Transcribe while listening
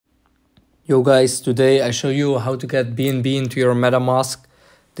Yo guys, today I show you how to get BNB into your metamask.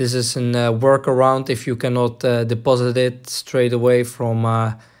 This is a workaround if you cannot deposit it straight away from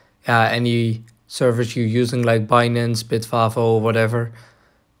any service you're using like Binance, Bitfavo or whatever.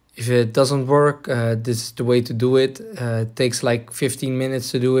 If it doesn't work, this is the way to do it. It takes like 15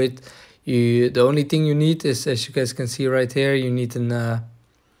 minutes to do it. The only thing you need is, as you guys can see right here, you need a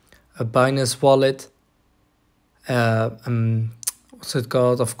Binance wallet. What's it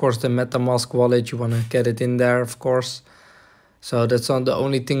called? Of course, the metamask wallet. You want to get it in there, of course. So that's not the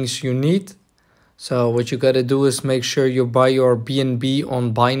only things you need. So what you got to do is make sure you buy your BNB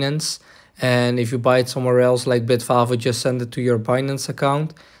on Binance. And if you buy it somewhere else like Bitfavo, just send it to your Binance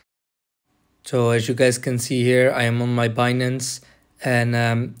account. So as you guys can see here, I am on my Binance. And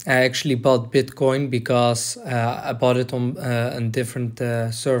I actually bought Bitcoin because I bought it on a different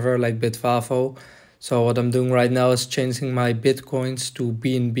server like Bitfavo. So what I'm doing right now is changing my Bitcoins to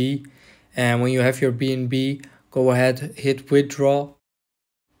BNB. And when you have your BNB, go ahead, hit withdraw.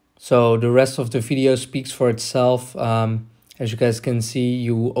 So the rest of the video speaks for itself. As you guys can see,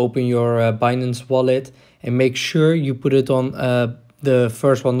 you open your Binance wallet and make sure you put it on the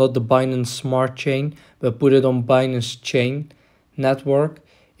first one, not the Binance Smart Chain, but put it on Binance Chain network.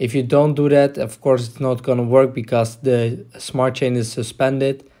 If you don't do that, of course, it's not going to work because the Smart Chain is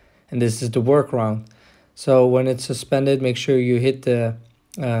suspended. And this is the workaround. So when it's suspended, make sure you hit the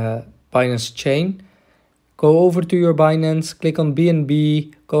Binance chain. Go over to your Binance, click on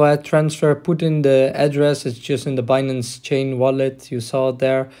BNB, go ahead, transfer, put in the address. It's just in the Binance chain wallet. You saw it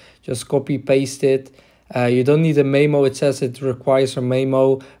there. Just copy, paste it. You don't need a memo. It says it requires a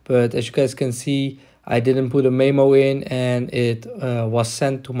memo. But as you guys can see, I didn't put a memo in and it was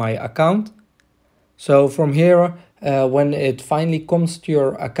sent to my account. So from here, when it finally comes to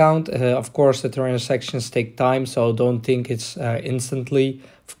your account, of course, the transactions take time, so don't think it's instantly.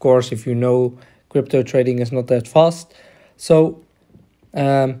 Of course, if you know, crypto trading is not that fast. So,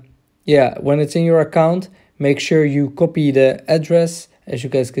 yeah, when it's in your account, make sure you copy the address, as you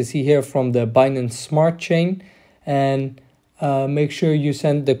guys can see here, from the Binance Smart Chain. And make sure you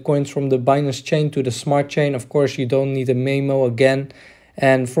send the coins from the Binance chain to the Smart Chain. Of course, you don't need a memo again.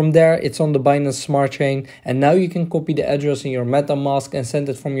 And from there, it's on the Binance Smart Chain. And now you can copy the address in your MetaMask and send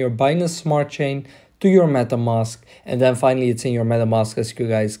it from your Binance Smart Chain to your MetaMask. And then finally, it's in your MetaMask, as you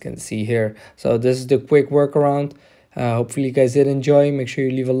guys can see here. So this is the quick workaround. Hopefully you guys did enjoy. Make sure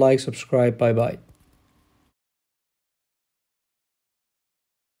you leave a like, subscribe. Bye-bye.